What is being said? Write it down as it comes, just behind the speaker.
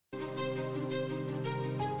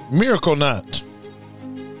Miracle Night.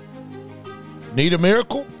 Need a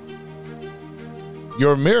miracle?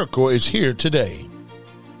 Your miracle is here today,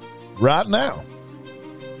 right now.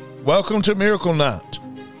 Welcome to Miracle Night.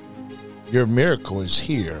 Your miracle is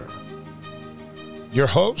here. Your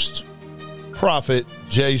host, Prophet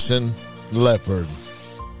Jason Leopard.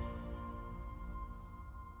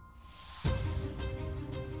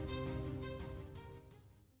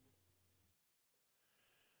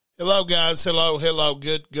 Hello, guys. Hello.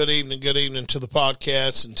 Good evening to the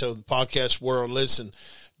podcast and to the podcast world. Listen,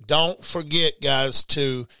 don't forget, guys,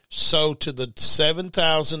 to sow to the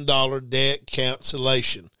 $7,000 debt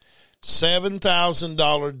cancellation.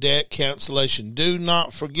 $7,000 debt cancellation. Do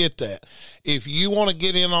not forget that. If you want to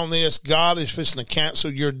get in on this, God is fixing to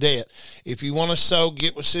cancel your debt. If you want to sow,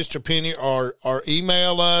 get with Sister Penny or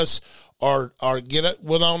email us. Or get it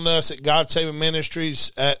with on us at God Saving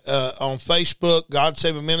Ministries on Facebook, God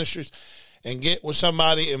Saving Ministries, and get with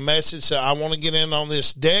somebody and message say, I want to get in on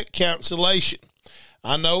this debt cancellation.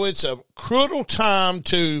 I know it's a crucial time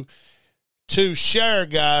to share,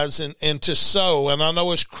 guys, and to sow. And I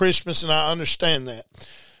know it's Christmas, and I understand that.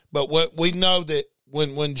 But what we know that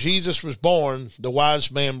when Jesus was born, the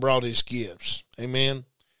wise man brought his gifts. Amen.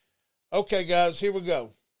 Okay, guys, here we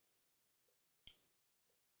go.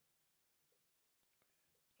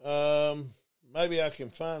 Maybe I can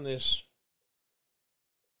find this.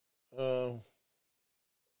 Well,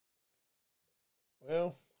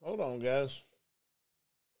 hold on, guys.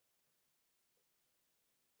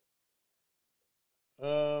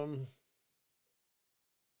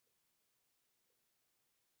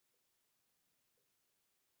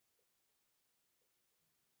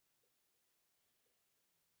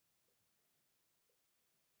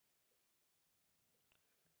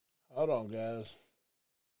 Hold on, guys.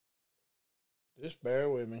 Just bear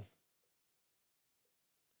with me.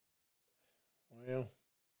 Well,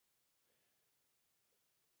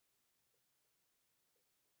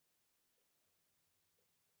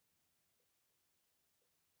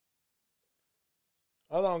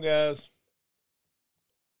 hold on, guys.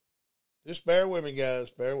 Just bear with me, guys.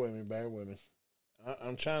 Bear with me.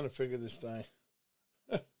 I'm trying to figure this thing.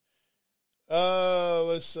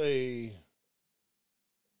 Let's see.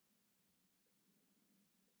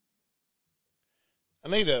 I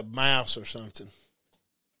need a mouse or something.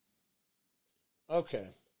 Okay.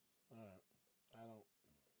 All right.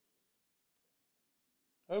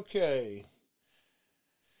 Okay.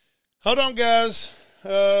 Hold on, guys.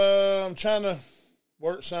 I'm trying to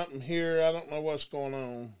work something here. I don't know what's going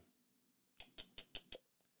on.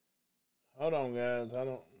 Hold on, guys.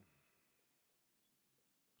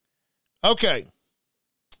 Okay.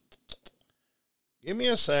 Give me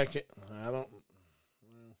a second.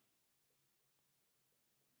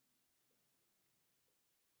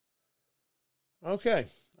 Okay,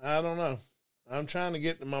 I don't know. I'm trying to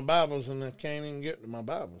get to my Bibles, and I can't even get to my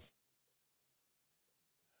Bibles.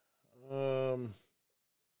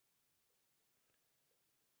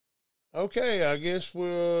 Okay, I guess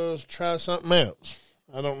we'll try something else.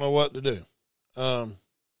 I don't know what to do. It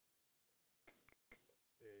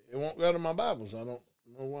won't go to my Bibles. I don't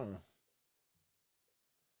know why.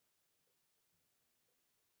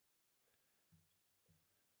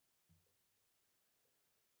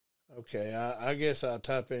 Okay, I guess I'll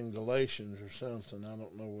type in Galatians or something. I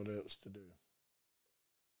don't know what else to do.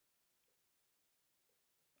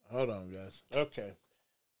 Hold on, guys. Okay.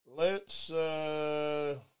 Let's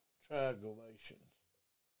try Galatians.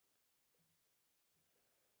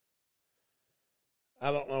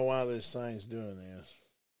 I don't know why this thing's doing this.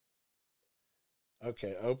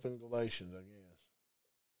 Okay, open Galatians, I guess.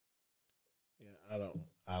 Yeah,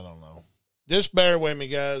 I don't know. Just bear with me,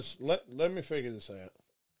 guys. Let me figure this out.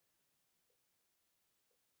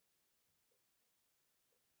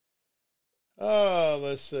 Oh,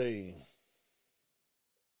 let's see.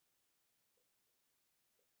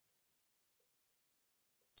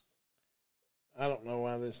 I don't know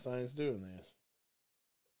why this thing's doing this.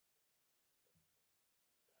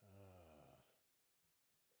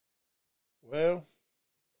 Well,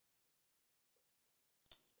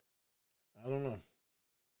 I don't know.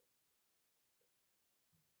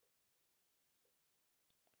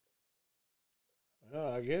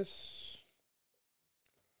 Well, I guess.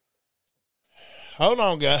 Hold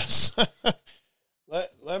on, guys.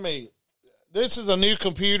 let me. This is a new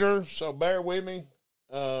computer, so bear with me.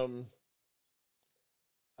 I'm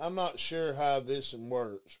not sure how this one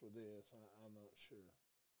works with this. I'm not sure.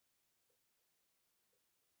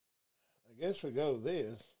 I guess we go to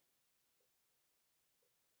this.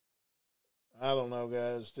 I don't know,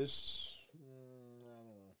 guys. This, I don't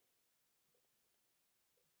know.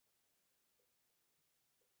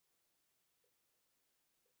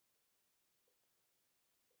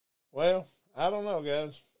 Well, I don't know,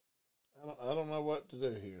 guys. I don't know what to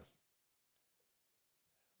do here.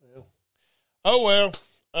 Well, oh well.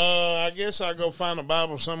 I guess I'll go find a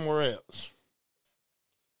Bible somewhere else.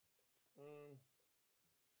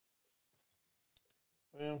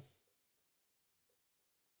 Well.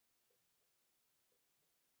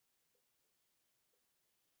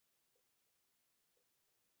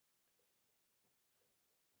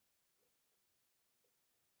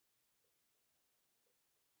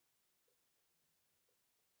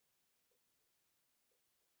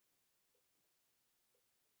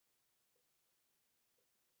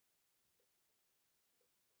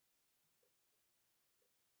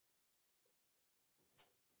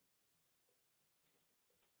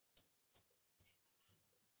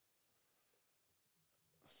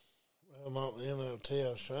 I'm on the NLT.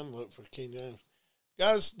 I was trying to look for King James.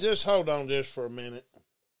 Guys, just hold on just for a minute.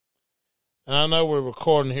 And I know we're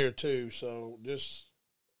recording here too, so just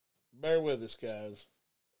bear with us, guys.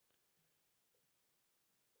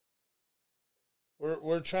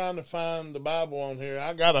 We're trying to find the Bible on here.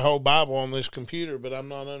 I got a whole Bible on this computer, but I'm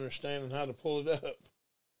not understanding how to pull it up.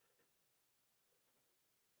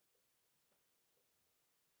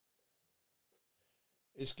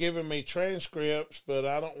 It's giving me transcripts, but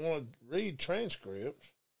I don't want to read transcripts.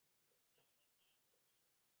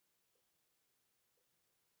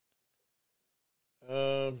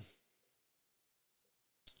 I'm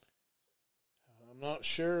not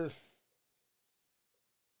sure.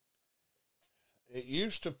 It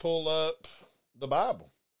used to pull up the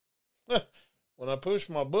Bible when I push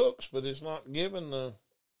my books, but it's not giving the,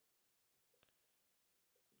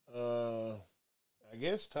 I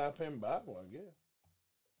guess type in Bible, I guess.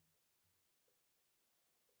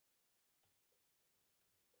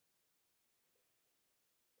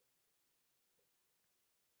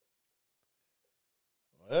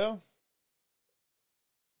 Well,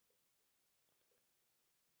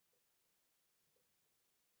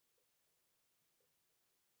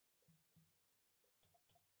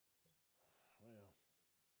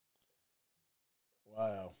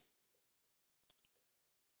 wow.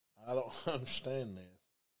 I don't understand this.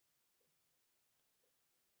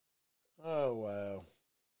 Oh, wow.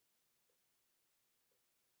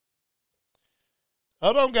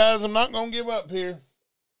 Hold on, guys. I'm not going to give up here.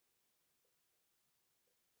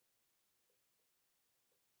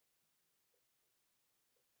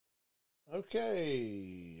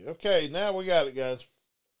 Okay, now we got it, guys.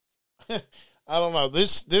 I don't know.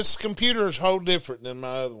 This computer is whole different than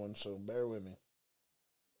my other one, so bear with me.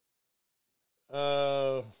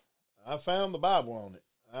 I found the Bible on it.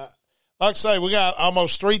 Like I say, we got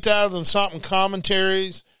almost 3,000 something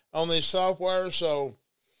commentaries on this software, so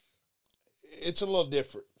it's a little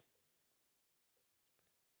different.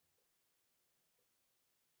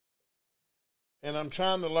 And I'm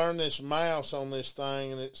trying to learn this mouse on this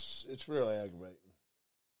thing, and it's really aggravating.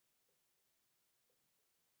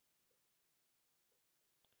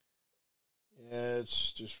 Yeah,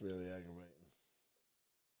 it's just really aggravating.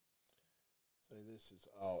 See, this is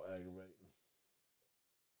all aggravating.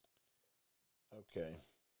 Okay.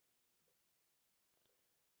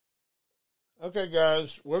 Okay,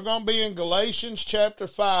 guys, we're going to be in Galatians chapter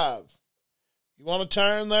 5. You want to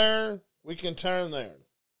turn there? We can turn there.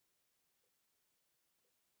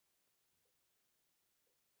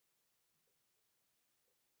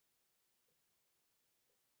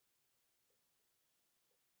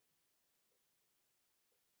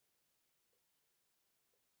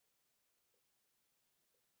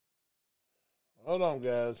 Hold on,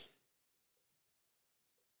 guys.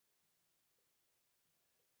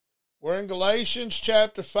 We're in Galatians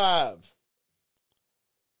chapter 5.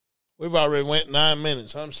 We've already went 9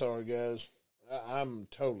 minutes. I'm sorry, guys. I'm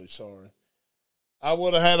totally sorry. I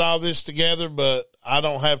would have had all this together, but I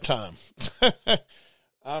don't have time.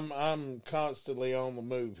 I'm constantly on the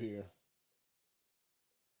move here.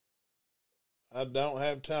 I don't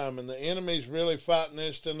have time, and the enemy's really fighting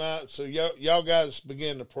this tonight, so y'all guys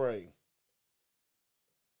begin to pray.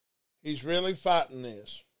 He's really fighting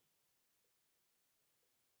this.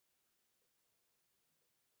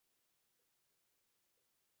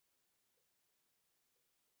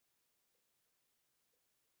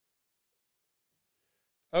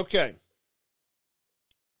 Okay.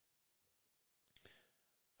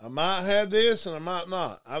 I might have this and I might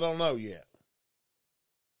not. I don't know yet.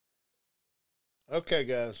 Okay,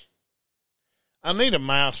 guys. I need a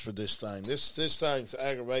mouse for this thing. This thing's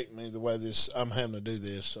aggravating me the way I'm having to do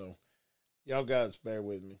this, so y'all guys bear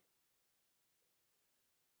with me.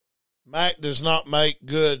 Mac does not make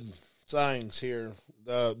good things here,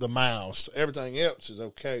 the mouse. Everything else is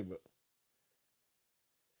okay, but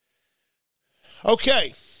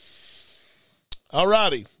okay. All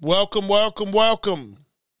righty. Welcome,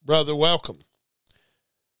 brother. Welcome.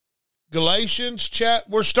 Galatians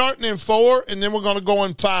we're starting in 4, and then we're going to go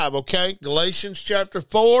in 5, okay? Galatians chapter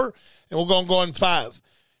 4, and we're going to go in 5.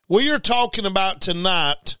 We are talking about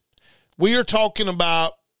tonight,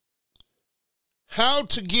 how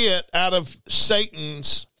to get out of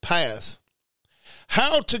Satan's path,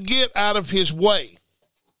 how to get out of his way,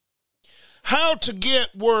 how to get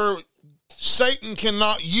where Satan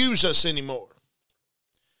cannot use us anymore.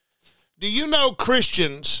 Do you know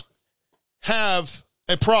Christians have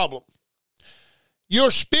a problem?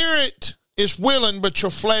 Your spirit is willing, but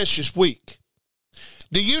your flesh is weak.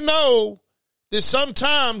 Do you know that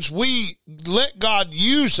sometimes we let God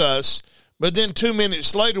use us, but then 2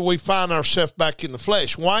 minutes later we find ourselves back in the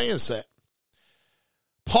flesh? Why is that?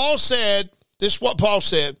 Paul said, this is what Paul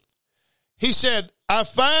said. He said, I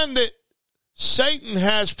find that Satan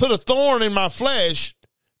has put a thorn in my flesh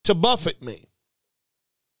to buffet me.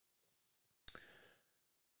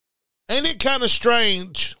 Ain't it kind of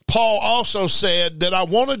strange? Paul also said that I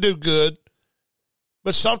want to do good,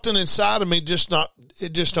 but something inside of me just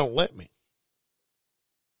don't let me.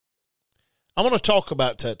 I want to talk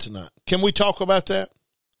about that tonight. Can we talk about that?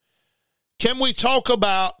 Can we talk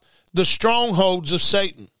about the strongholds of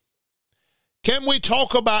Satan? Can we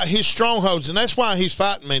talk about his strongholds? And that's why he's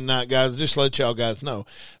fighting me tonight, guys. Just to let y'all guys know.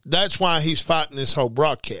 That's why he's fighting this whole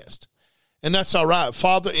broadcast. And that's all right.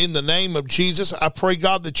 Father, in the name of Jesus, I pray,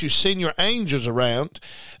 God, that you send your angels around.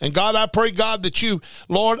 And God, I pray, God, that you,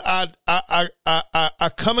 Lord, I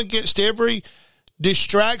come against every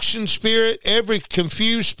distraction spirit, every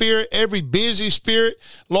confused spirit, every busy spirit.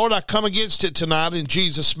 Lord, I come against it tonight in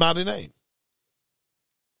Jesus' mighty name.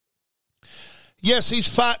 Yes, he's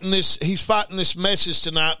fighting this message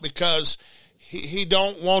tonight because he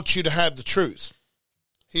don't want you to have the truth.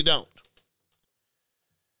 He don't.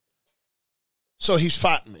 So he's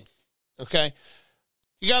fighting me. Okay?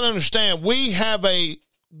 You got to understand, we have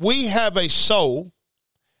a soul,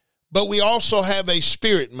 but we also have a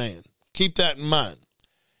spirit man. Keep that in mind.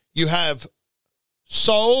 You have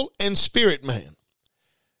soul and spirit man.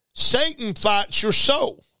 Satan fights your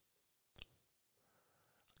soul.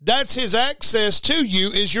 That's his access to you,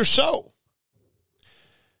 is your soul.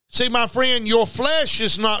 See, my friend, your flesh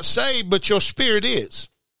is not saved, but your spirit is.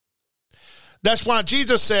 That's why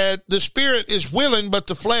Jesus said the spirit is willing, but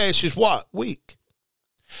the flesh is what? Weak.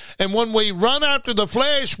 And when we run after the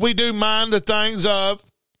flesh, we do mind the things of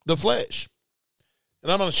the flesh.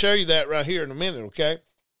 And I'm going to show you that right here in a minute, okay?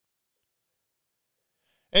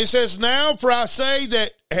 And it says, now for I say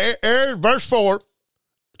that, verse 4,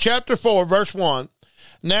 chapter 4, verse 1,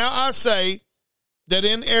 now I say that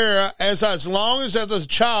in error, as long as a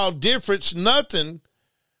child differeth nothing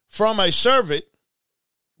from a servant.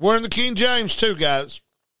 We're in the King James too, guys.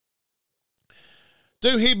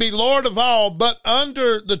 Do he be Lord of all, but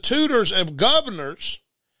under the tutors of governors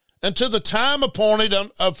until the time appointed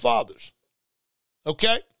of fathers.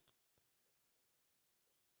 Okay?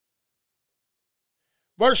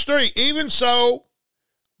 Verse 3, even so,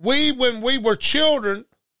 we, when we were children,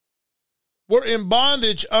 were in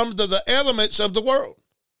bondage under the elements of the world.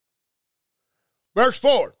 Verse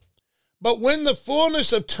 4, but when the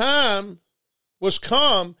fullness of time was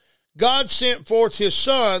come, God sent forth his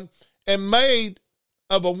son and made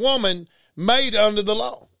of a woman made under the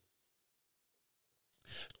law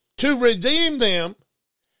to redeem them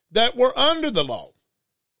that were under the law,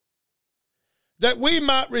 that we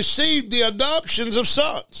might receive the adoptions of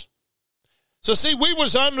sons. So see, we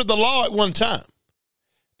was under the law at one time,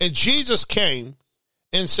 and Jesus came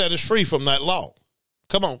and set us free from that law.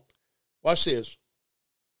 Come on, watch this.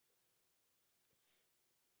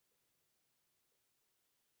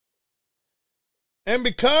 And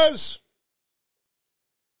because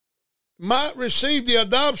might receive the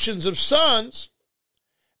adoptions of sons,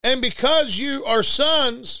 and because you are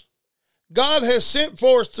sons, God has sent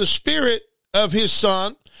forth the Spirit of his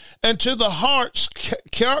Son, and to the hearts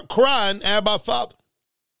crying, Abba, Father.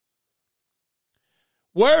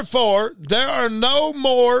 Wherefore, there are no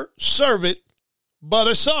more servant, but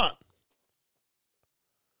a son.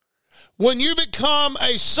 When you become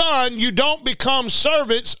a son, you don't become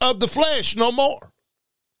servants of the flesh no more.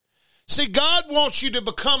 See, God wants you to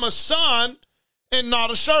become a son and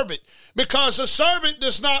not a servant, because a servant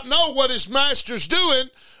does not know what his master's doing,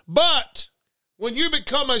 but when you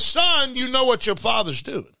become a son, you know what your father's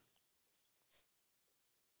doing.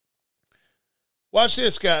 Watch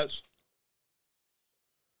this, guys.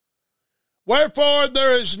 Wherefore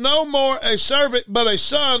there is no more a servant but a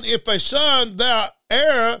son, if a son, thou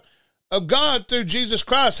heir of God through Jesus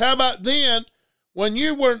Christ. How about then, when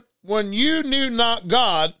you knew not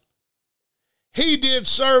God, he did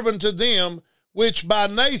serve unto them which by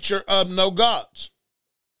nature are no gods.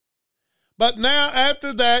 But now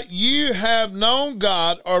after that you have known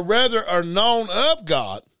God, or rather are known of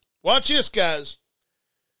God. Watch this, guys.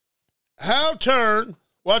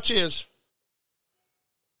 Watch this.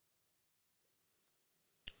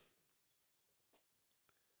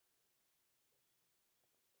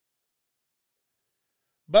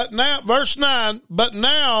 But now, verse 9, but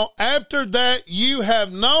now after that you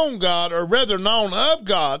have known God, or rather known of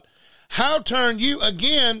God, how turn you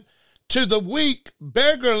again to the weak,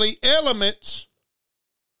 beggarly elements,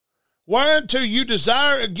 whereunto you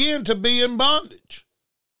desire again to be in bondage?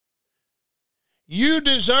 You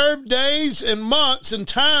deserve days and months and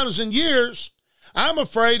times and years. I'm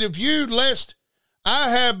afraid of you, lest I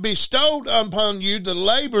have bestowed upon you the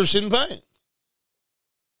labors in vain.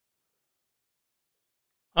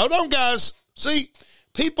 Hold on, guys. See,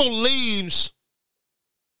 people leaves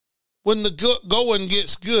when the going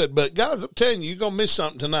gets good. But, guys, I'm telling you, you're going to miss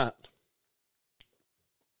something tonight.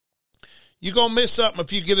 You're going to miss something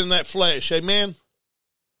if you get in that flesh. Amen?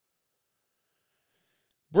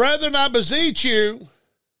 Brethren, I beseech you,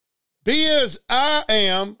 be as I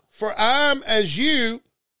am, for I am as you.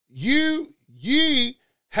 Ye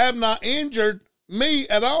have not injured me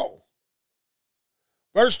at all.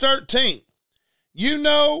 Verse 13. You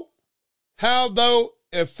know how, though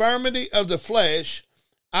infirmity of the flesh,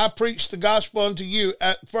 I preached the gospel unto you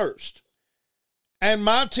at first. And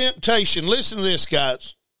my temptation, listen to this,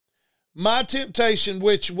 guys. My temptation,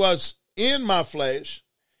 which was in my flesh,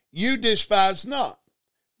 you despised not,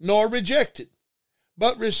 nor rejected,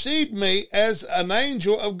 but received me as an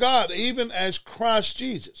angel of God, even as Christ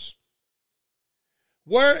Jesus.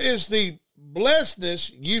 Where is the blessedness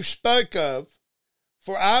you spoke of?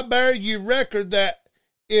 For I bear you record that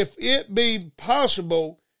if it be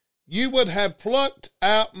possible, you would have plucked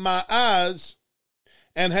out my eyes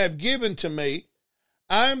and have given to me.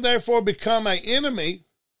 I am therefore become an enemy,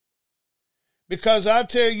 because I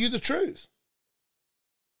tell you the truth.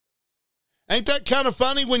 Ain't that kind of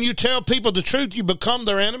funny? When you tell people the truth, you become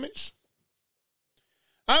their enemies?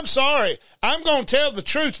 I'm sorry. I'm going to tell the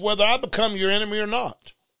truth whether I become your enemy or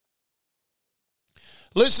not.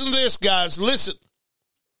 Listen to this, guys. Listen.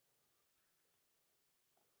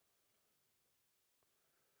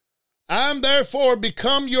 I'm therefore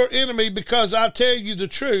become your enemy, because I tell you the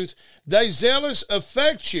truth. They zealous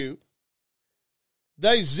affect you,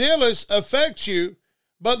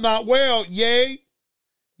 but not well. Yea,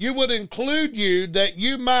 you would include you that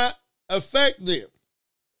you might affect them.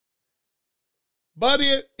 But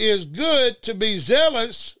it is good to be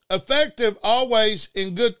zealous, effective always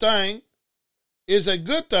in good thing, is a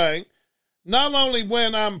good thing, not only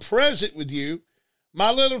when I'm present with you, my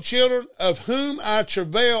little children, of whom I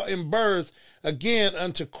travail in birth again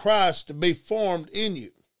unto Christ to be formed in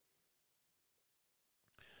you.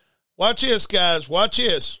 Watch this, guys. Watch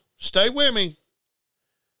this. Stay with me.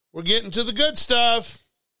 We're getting to the good stuff.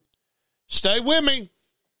 Stay with me.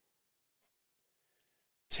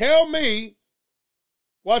 Tell me,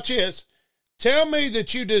 watch this. Tell me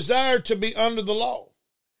that you desire to be under the law.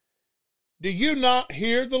 Do you not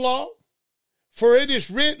hear the law? For it is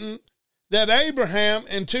written that Abraham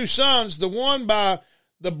and 2 sons, the one by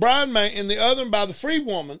the bondmaid and the other by the free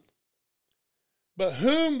woman, but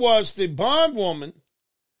whom was the bondwoman,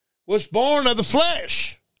 was born of the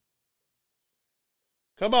flesh.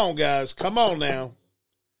 Come on, guys. Come on now.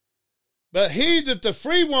 But he that the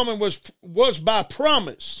free woman was by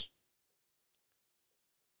promise.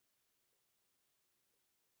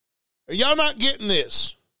 Are y'all not getting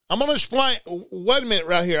this? I'm going to explain. Wait a minute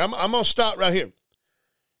right here. I'm going to stop right here.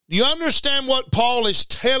 Do you understand what Paul is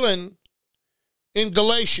telling in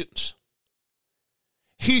Galatians?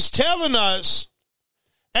 He's telling us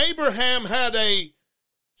Abraham had a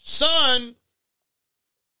son.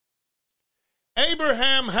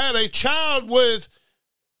 Abraham had a child with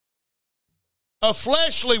a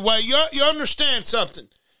fleshly way. You understand something?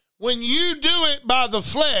 When you do it by the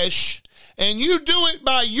flesh and you do it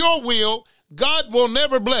by your will, God will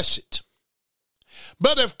never bless it.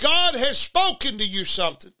 But if God has spoken to you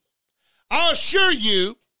something, I assure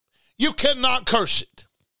you, you cannot curse it.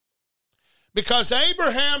 Because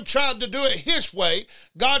Abraham tried to do it his way.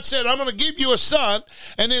 God said, I'm going to give you a son.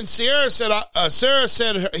 And then Sarah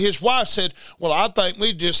said, his wife said, well, I think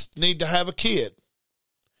we just need to have a kid.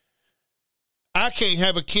 I can't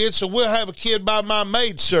have a kid, so we'll have a kid by my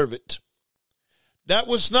maidservant. That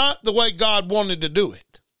was not the way God wanted to do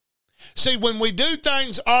it. See, when we do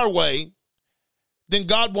things our way, then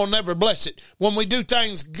God will never bless it. When we do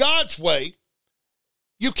things God's way,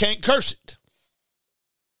 you can't curse it.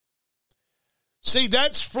 See,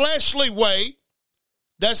 that's fleshly way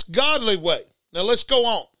That's godly way. Now let's go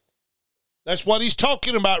on. That's what he's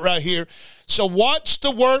talking about right here. So watch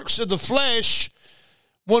the works of the flesh.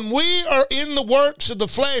 When we are in the works of the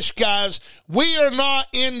flesh, guys, we are not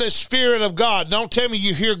in the Spirit of God. Don't tell me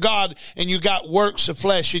you hear God and you got works of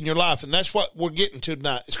flesh in your life. And that's what we're getting to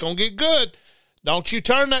tonight. It's going to get good. Don't you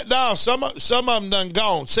turn that dial. Some of them done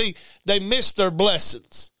gone. See, they missed their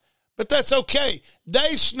blessings. But that's okay.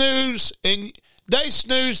 They snoozed and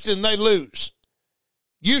they lose.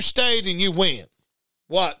 You stayed and you win.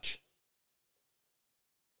 Watch.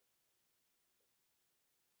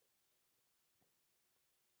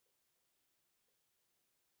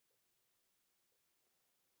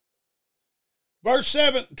 Verse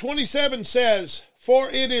 27 says, for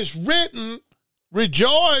it is written,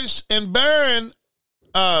 rejoice and barren.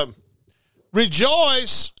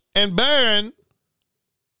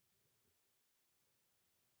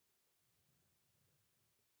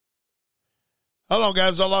 Hold on,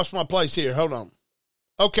 guys. I lost my place here. Hold on.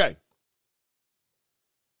 Okay.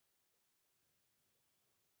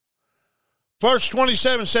 Verse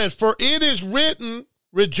 27 says, for it is written,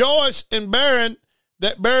 rejoice and barren,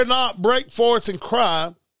 that bear not, break forth and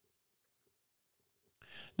cry,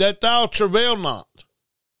 that thou travail not.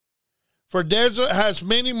 For Deborah has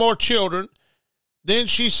many more children. Then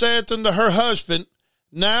she saith unto her husband,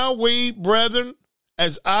 now we, brethren,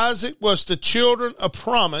 as Isaac was the children of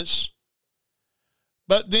promise,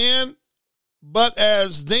 but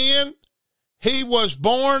as then he was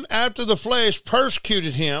born after the flesh,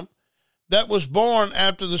 persecuted him that was born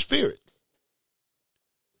after the Spirit.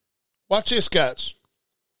 Watch this, guys.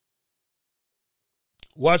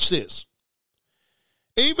 Watch this.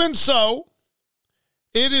 Even so,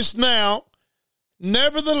 it is now,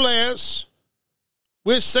 nevertheless,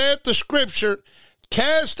 which saith the Scripture,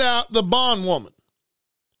 cast out the bondwoman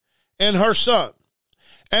and her son,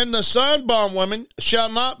 and the son bondwoman shall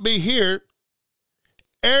not be here,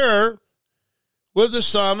 heir with the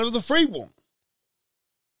son of the free woman.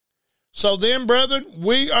 So then, brethren,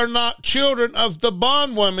 we are not children of the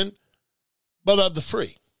bondwoman, but of the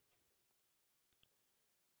free.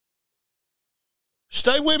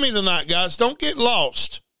 Stay with me tonight, guys. Don't get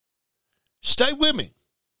lost. Stay with me.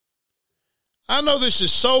 I know this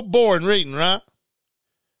is so boring reading, right?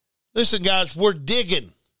 Listen, guys, we're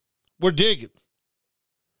digging. We're digging.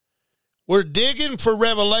 We're digging for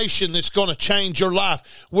revelation that's going to change your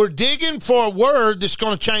life. We're digging for a word that's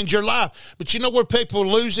going to change your life. But you know where people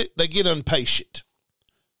lose it? They get impatient.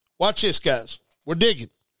 Watch this, guys. We're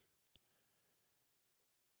digging.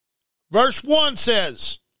 Verse 1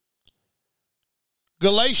 says,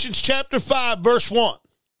 Galatians chapter 5, verse 1.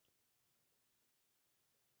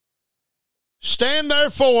 Stand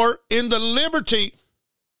therefore in the liberty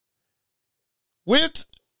wherewith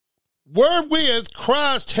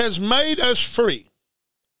Christ has made us free.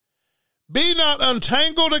 Be not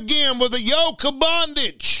untangled again with the yoke of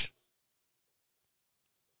bondage.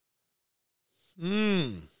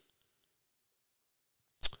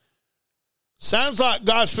 Sounds like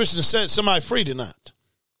God's fixing to set somebody free tonight.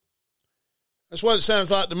 That's what it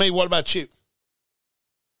sounds like to me. What about you?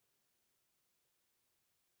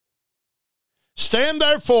 Stand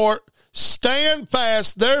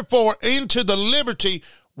fast, therefore, into the liberty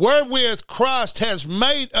wherewith Christ has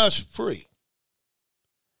made us free.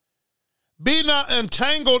 Be not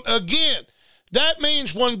entangled again. That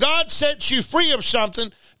means when God sets you free of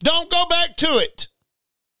something, don't go back to it.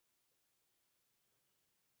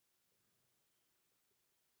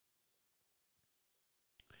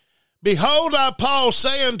 Behold, I, Paul,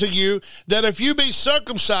 say unto you, that if you be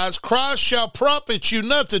circumcised, Christ shall profit you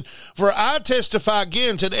nothing. For I testify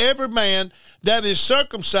again to every man that is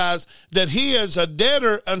circumcised, that he is a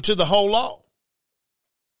debtor unto the whole law.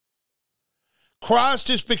 Christ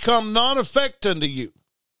is become none effect unto you.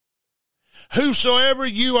 Whosoever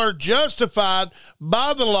you are justified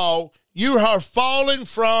by the law, you are fallen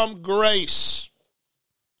from grace.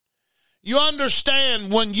 You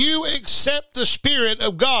understand, when you accept the Spirit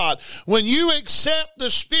of God, when you accept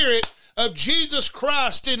the Spirit of Jesus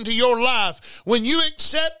Christ into your life, when you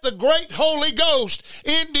accept the great Holy Ghost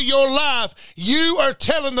into your life, you are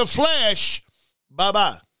telling the flesh,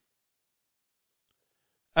 bye-bye.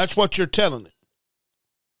 That's what you're telling it.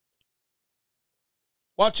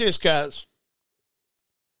 Watch this, guys.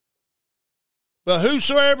 But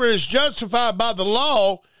whosoever is justified by the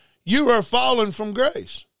law, you are fallen from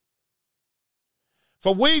grace.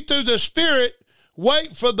 For we through the Spirit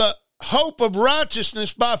wait for the hope of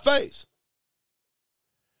righteousness by faith.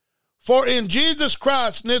 For in Jesus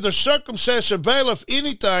Christ neither circumcision availeth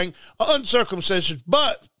anything, uncircumcision,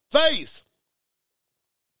 but faith,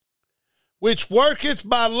 which worketh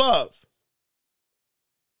by love.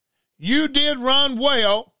 You did run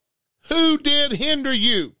well. Who did hinder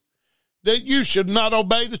you that you should not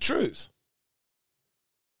obey the truth?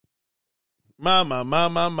 My.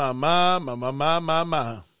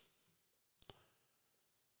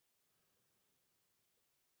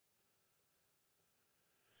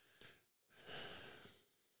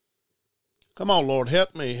 Come on, Lord,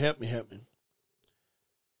 help me.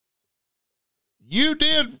 You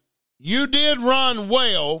did run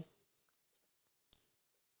well.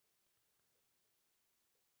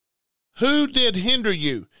 Who did hinder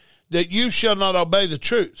you that you shall not obey the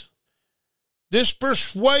truth? This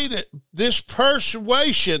persuasion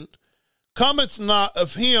cometh not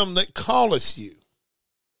of him that calleth you.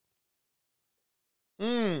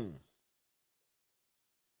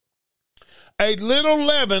 A little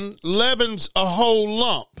leaven leavens a whole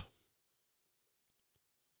lump.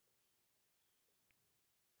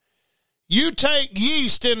 You take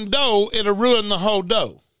yeast in dough, it'll ruin the whole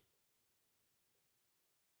dough.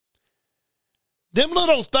 Them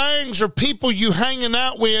little things or people you hanging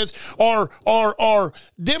out with or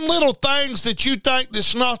them little things that you think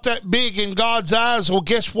that's not that big in God's eyes, well,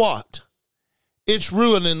 guess what? It's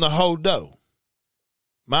ruining the whole dough.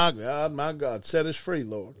 My God, set us free,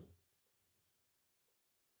 Lord.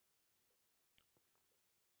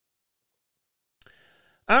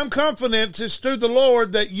 I'm confident it's through the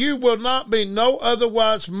Lord that you will not be no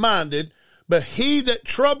otherwise minded, but he that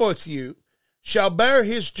troubleth you shall bear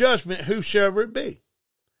his judgment, whosoever it be.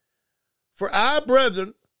 For I,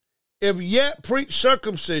 brethren, if yet preach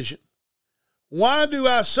circumcision, why do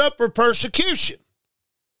I suffer persecution?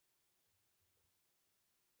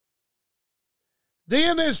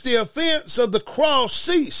 Then is the offense of the cross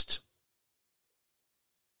ceased.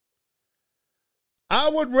 I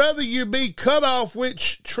would rather you be cut off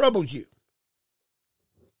which trouble you.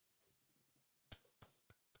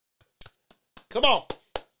 Come on.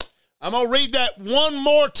 I'm going to read that one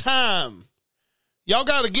more time. Y'all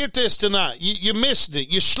got to get this tonight. You missed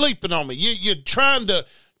it. You're sleeping on me. You're trying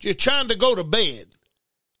to go to bed.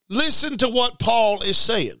 Listen to what Paul is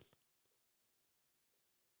saying.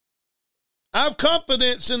 I've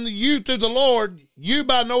confidence in you through the Lord, you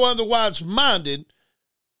by no otherwise minded,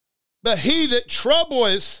 but he that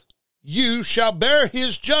troubleth you shall bear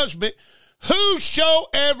his judgment,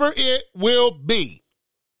 whosoever it will be.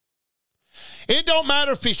 It don't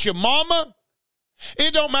matter if it's your mama.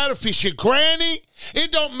 It don't matter if it's your granny.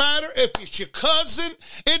 It don't matter if it's your cousin.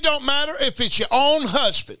 It don't matter if it's your own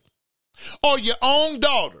husband or your own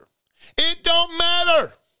daughter. It don't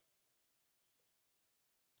matter.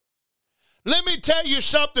 Let me tell you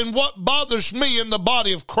something what bothers me in the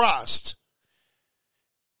body of Christ.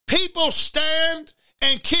 People stand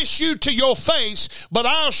and kiss you to your face, but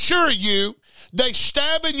I'll assure you, they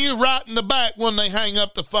stabbing you right in the back when they hang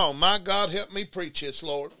up the phone. My God, help me preach this,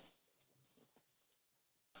 Lord.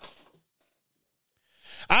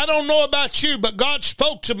 I don't know about you, but God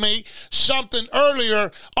spoke to me something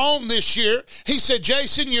earlier on this year. He said,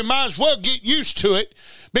 Jason, you might as well get used to it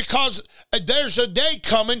because there's a day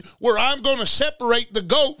coming where I'm going to separate the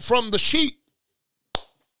goat from the sheep.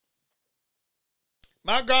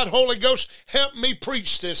 My God, Holy Ghost, help me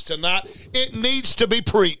preach this tonight. It needs to be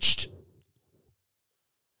preached.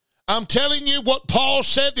 I'm telling you what Paul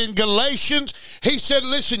said in Galatians. He said,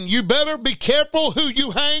 listen, you better be careful who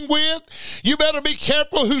you hang with. You better be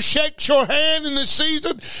careful who shakes your hand in this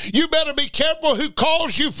season. You better be careful who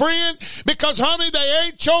calls you friend because, honey, they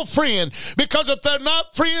ain't your friend. Because if they're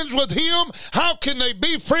not friends with him, how can they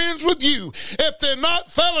be friends with you? If they're not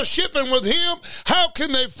fellowshipping with him, how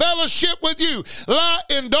can they fellowship with you? Light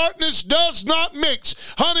and darkness does not mix.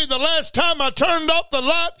 Honey, the last time I turned off the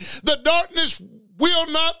light, the darkness will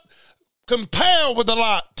not compare with the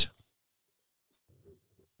light.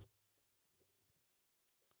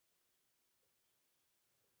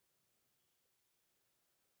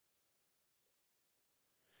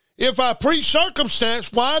 If I preach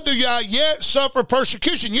circumstance, why do I yet suffer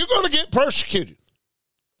persecution? You're going to get persecuted.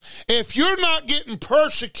 If you're not getting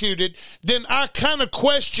persecuted, then I kind of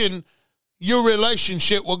question your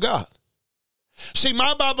relationship with God. See,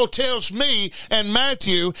 my Bible tells me and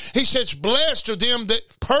Matthew, he says, blessed are them that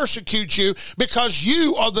persecute you because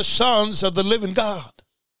you are the sons of the living God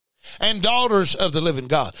and daughters of the living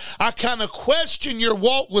God. I kind of question your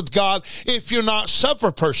walk with God if you're not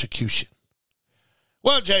suffer persecution.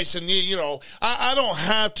 Well, Jason, you know, I don't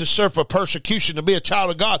have to suffer persecution to be a child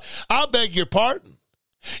of God. I beg your pardon.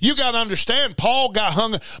 You got to understand,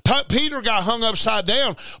 Peter got hung upside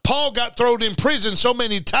down. Paul got thrown in prison so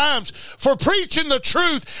many times for preaching the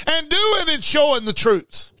truth and doing and showing the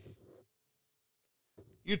truth.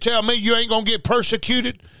 You tell me you ain't going to get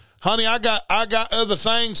persecuted? Honey, I got other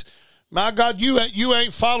things My God, you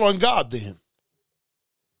ain't following God then.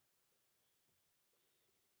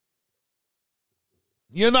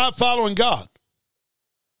 You're not following God.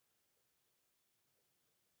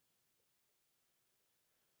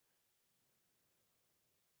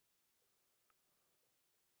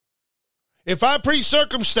 If I preach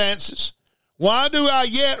circumstances, why do I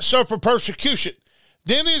yet suffer persecution?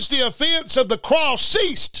 Then is the offense of the cross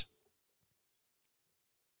ceased.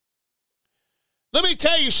 Let me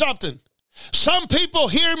tell you something. Some people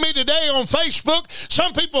hear me today on Facebook.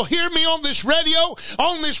 Some people hear me on this radio,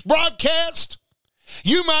 on this broadcast.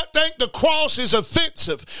 You might think the cross is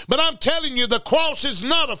offensive, but I'm telling you the cross is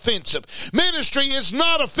not offensive. Ministry is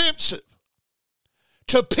not offensive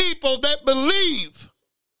to people that believe.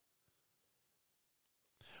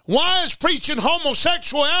 Why is preaching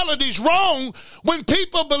homosexuality wrong when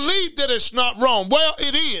people believe that it's not wrong? Well,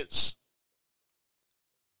 it is.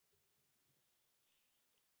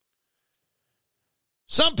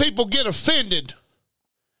 Some people get offended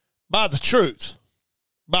by the truth,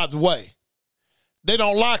 by the way. They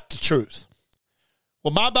don't like the truth.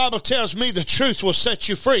 Well, my Bible tells me the truth will set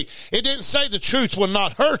you free. It didn't say the truth will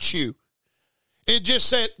not hurt you. It just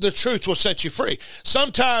said the truth will set you free.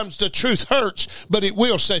 Sometimes the truth hurts, but it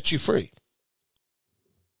will set you free.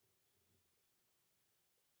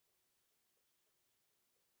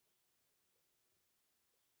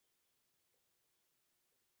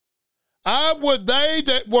 I would they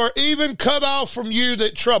that were even cut off from you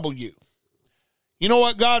that trouble you. You know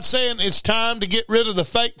what God's saying? It's time to get rid of the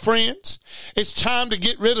fake friends. It's time to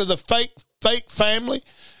get rid of the fake family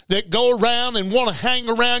that go around and want to hang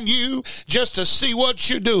around you just to see what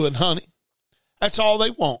you're doing, honey. That's all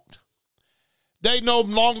they want. They no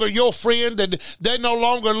longer your friend. They no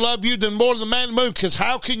longer love you than more than the man in the moon. Because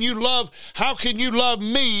how can you love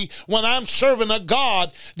me when I'm serving a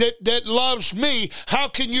God that loves me? How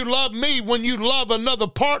can you love me when you love another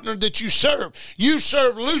partner that you serve? You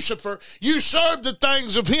serve Lucifer. You serve the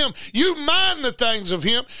things of him. You mind the things of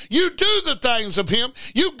him. You do the things of him.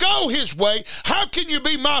 You go his way. How can you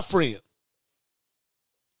be my friend?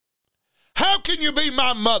 How can you be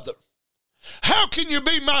my mother? How can you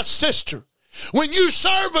be my sister? When you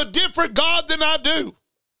serve a different God than I do,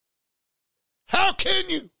 how can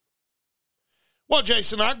you? Well,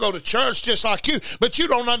 Jason, I go to church just like you, but you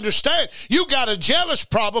don't understand. You got a jealous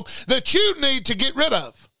problem that you need to get rid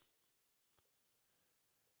of.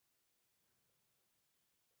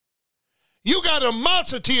 You got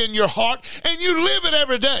animosity in your heart, and you live it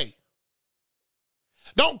every day.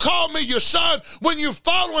 Don't call me your son when you're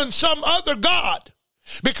following some other God.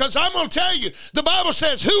 Because I'm going to tell you, the Bible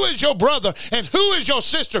says, who is your brother and who is your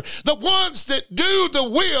sister? The ones that do the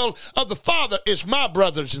will of the Father is my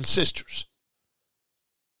brothers and sisters.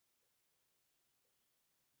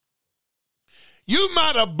 You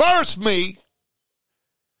might have birthed me,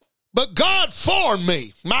 but God formed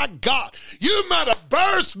me. My God. You might have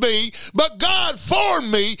birthed me, but God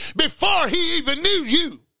formed me before he even knew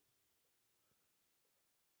you.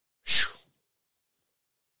 Whew.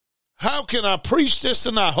 How can I preach this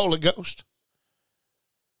tonight, Holy Ghost?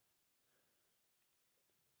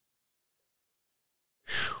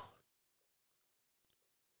 Whew.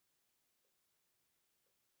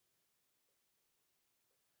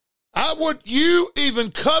 I would you even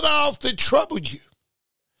cut off that troubled you.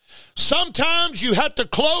 Sometimes you have to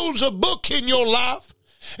close a book in your life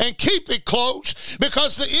and keep it closed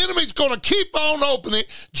because the enemy's going to keep on opening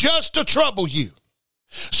it just to trouble you.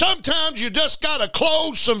 Sometimes you just got to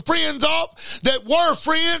close some friends off that were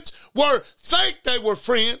friends, think they were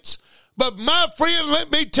friends. But my friend,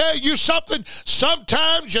 let me tell you something.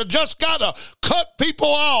 Sometimes you just got to cut people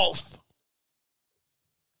off.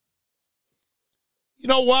 You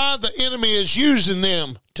know why? The enemy is using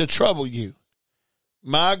them to trouble you.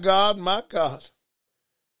 My God, my God.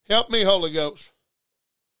 Help me, Holy Ghost.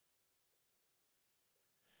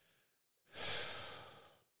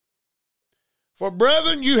 For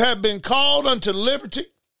brethren, you have been called unto liberty.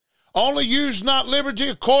 Only use not liberty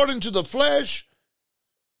according to the flesh,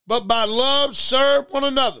 but by love serve one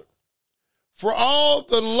another. For all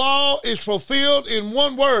the law is fulfilled in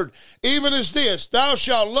one word, even as this, thou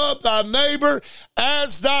shalt love thy neighbor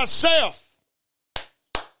as thyself.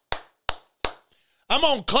 I'm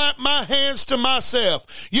going to clap my hands to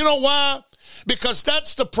myself. You know why? Because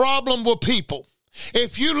that's the problem with people.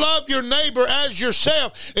 If you love your neighbor as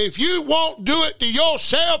yourself, if you won't do it to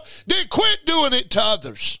yourself, then quit doing it to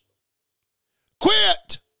others.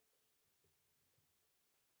 Quit.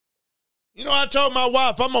 You know, I told my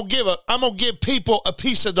wife I'm gonna give people a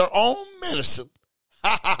piece of their own medicine.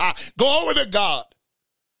 Glory to God.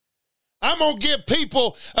 I'm gonna give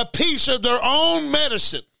people a piece of their own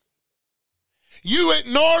medicine. You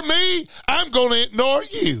ignore me, I'm going to ignore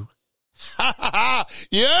you.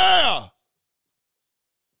 Yeah.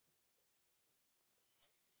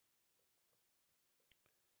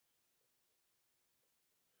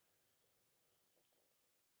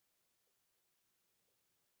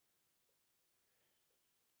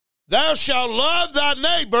 Thou shalt love thy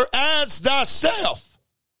neighbor as thyself.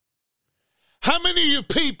 How many of you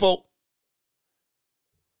people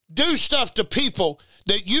do stuff to people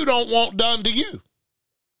that you don't want done to you?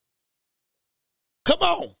 Come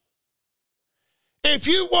on. If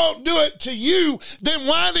you won't do it to you, then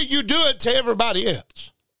why do you do it to everybody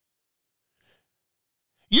else?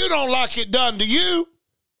 You don't like it done to you,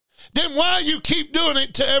 then why you keep doing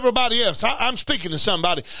it to everybody else? I'm speaking to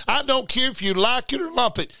somebody. I don't care if you like it or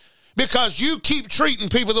lump it. Because you keep treating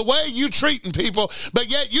people the way you treating people, but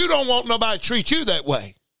yet you don't want nobody to treat you that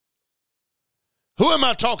way. Who am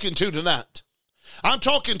I talking to tonight? I'm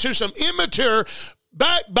talking to some immature,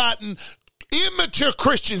 backbiting, immature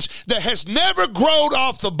Christians that has never grown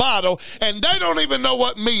off the bottle, and they don't even know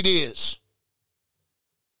what meat is.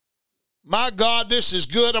 My God, this is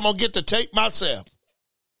good. I'm going to get to take myself.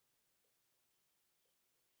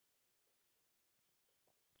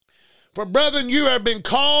 For brethren, you have been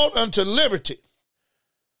called unto liberty.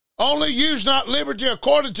 Only use not liberty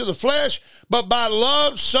according to the flesh, but by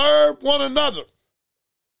love serve one another.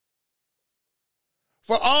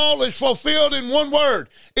 For all is fulfilled in one word,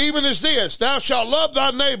 even as this, thou shalt love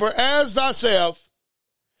thy neighbor as thyself.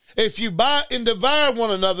 If you bite and devour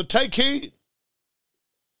one another, take heed.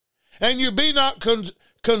 And you be not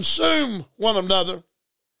consume one another.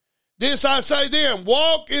 This I say then,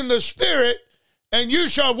 walk in the Spirit, and you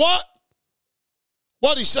shall what?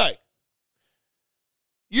 What'd he say?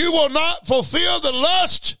 You will not fulfill the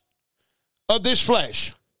lust of this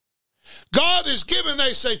flesh. God has given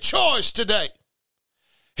us a choice today.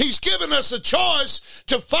 He's given us a choice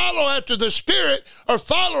to follow after the Spirit or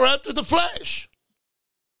follow after the flesh.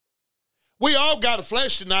 We all got a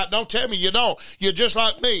flesh tonight. Don't tell me you don't. You're just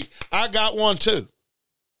like me. I got one too.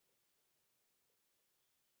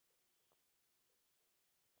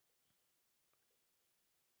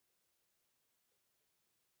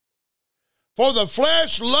 For the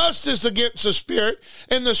flesh lusteth against the Spirit,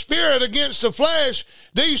 and the Spirit against the flesh.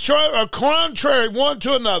 These are contrary one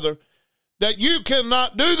to another, that you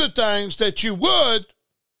cannot do the things that you would.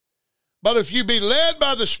 But if you be led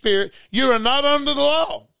by the Spirit, you are not under the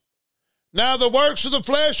law. Now the works of the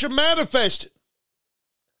flesh are manifested.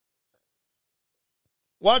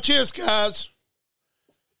 Watch this, guys.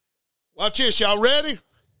 Watch this. Y'all ready?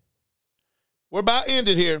 We're about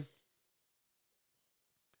ended here.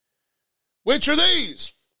 Which are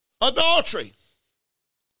these? Adultery,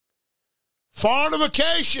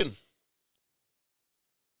 fornication,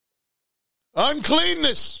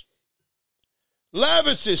 uncleanness,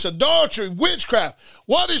 lasciviousness, adultery, witchcraft.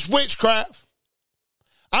 What is witchcraft?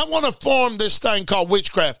 I want to form this thing called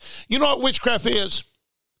witchcraft. You know what witchcraft is?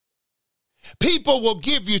 People will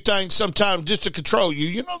give you things sometimes just to control you.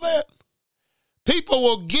 You know that? People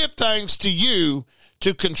will give things to you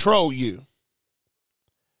to control you.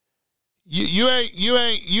 You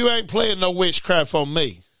ain't playing no witchcraft on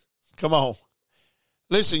me. Come on.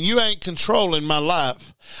 Listen, you ain't controlling my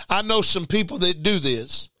life. I know some people that do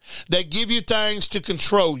this. They give you things to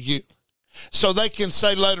control you. So they can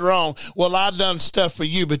say later on, well, I done stuff for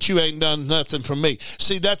you, but you ain't done nothing for me.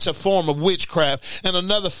 See, that's a form of witchcraft. And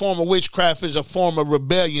another form of witchcraft is a form of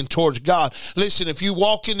rebellion towards God. Listen, if you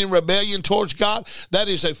walk in rebellion towards God, that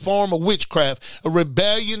is a form of witchcraft, a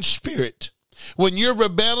rebellion spirit. When you're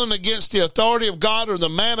rebelling against the authority of God or the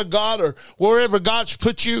man of God or wherever God's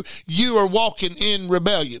put you, you are walking in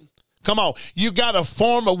rebellion. Come on. You got a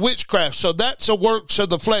form of witchcraft. So that's the works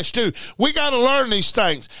of the flesh too. We got to learn these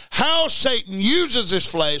things. How Satan uses his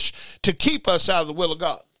flesh to keep us out of the will of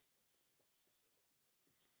God.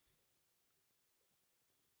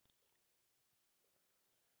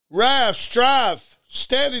 Wrath, strife,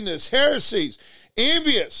 steadiness, heresies,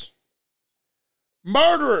 envious,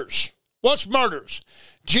 murderers. What's murderers?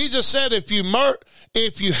 Jesus said if you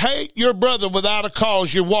hate your brother without a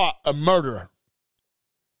cause, you're what? A murderer.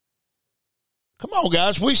 Come on,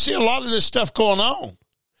 guys. We see a lot of this stuff going on.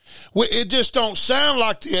 It just don't sound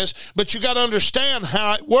like this, but you got to understand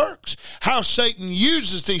how it works, how Satan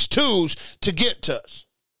uses these tools to get to us.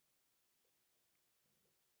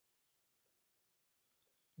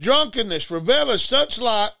 Drunkenness, revelling, such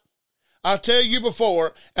like, I tell you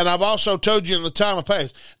before, and I've also told you in the time of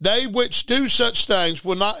past, they which do such things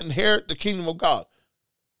will not inherit the kingdom of God.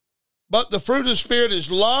 But the fruit of the Spirit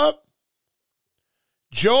is love,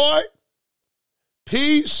 joy,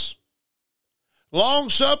 peace,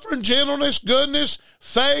 long-suffering, gentleness, goodness,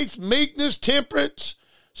 faith, meekness, temperance,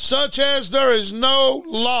 such as there is no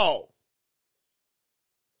law.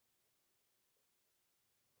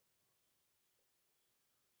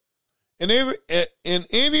 And in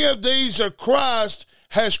any of these Christ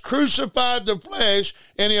has crucified the flesh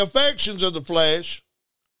and the affections of the flesh,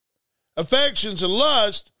 affections and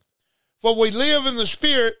lust, for we live in the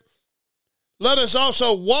Spirit. Let us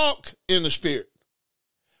also walk in the Spirit.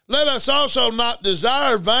 Let us also not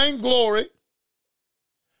desire vainglory,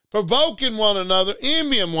 provoking one another,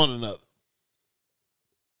 envying one another.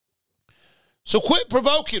 So quit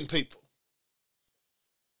provoking people.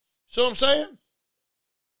 See what I'm saying?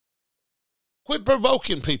 Quit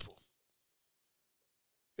provoking people.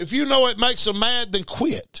 If you know it makes them mad, then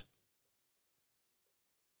quit.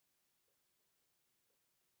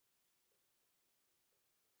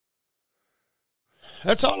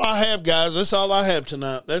 That's all I have, guys. That's all I have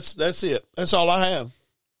tonight. That's it. That's all I have.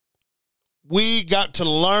 We got to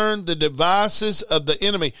learn the devices of the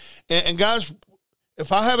enemy. And guys,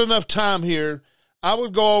 if I had enough time here, I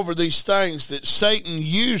would go over these things that Satan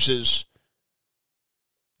uses.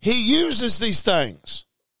 He uses these things.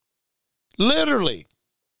 Literally.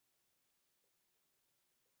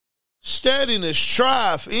 Steadiness,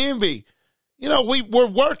 strife, envy. You know, we're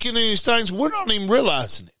working in these things. We're not even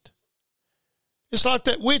realizing it. It's like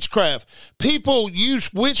that witchcraft. People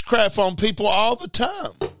use witchcraft on people all the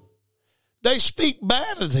time. They speak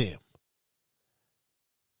bad of them.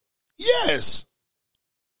 Yes.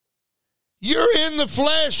 You're in the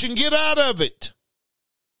flesh and get out of it.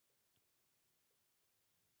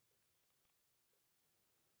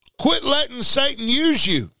 Quit letting Satan use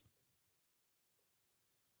you.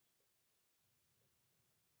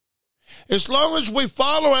 As long as we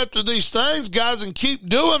follow after these things, guys, and keep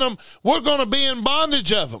doing them, we're going to be in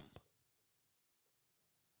bondage of them.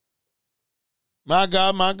 My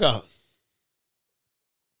God, my God.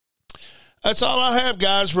 That's all I have,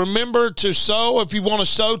 guys. Remember to sow if you want to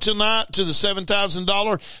sow tonight to the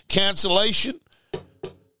 $7,000 cancellation.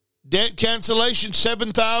 Debt cancellation,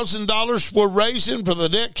 $7,000 we're raising for the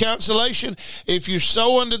debt cancellation. If you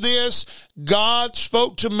sow into this, God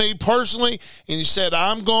spoke to me personally, and he said,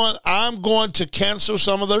 I'm going to cancel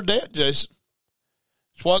some of their debt, Jason.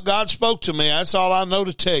 It's what God spoke to me. That's all I know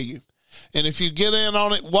to tell you. And if you get in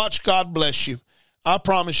on it, watch God bless you. I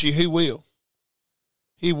promise you, he will.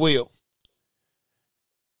 He will.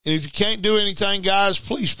 And if you can't do anything, guys,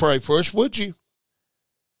 please pray for us, would you?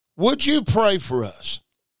 Would you pray for us?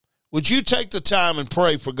 Would you take the time and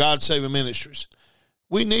pray for God Saving Ministries?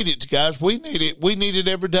 We need it, guys. We need it. We need it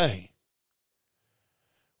every day.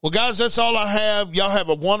 Well, guys, that's all I have. Y'all have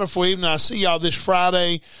a wonderful evening. I'll see y'all this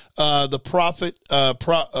Friday. The prophets.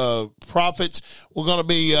 We're going to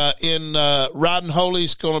be in Riding Holy.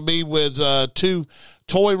 It's going to be with 2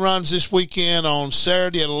 toy runs this weekend on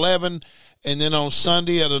Saturday at 11. And then on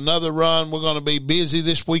Sunday at another run. We're going to be busy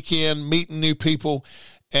this weekend meeting new people.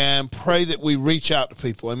 And pray that we reach out to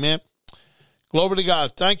people. Amen. Glory to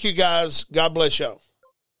God. Thank you, guys. God bless y'all.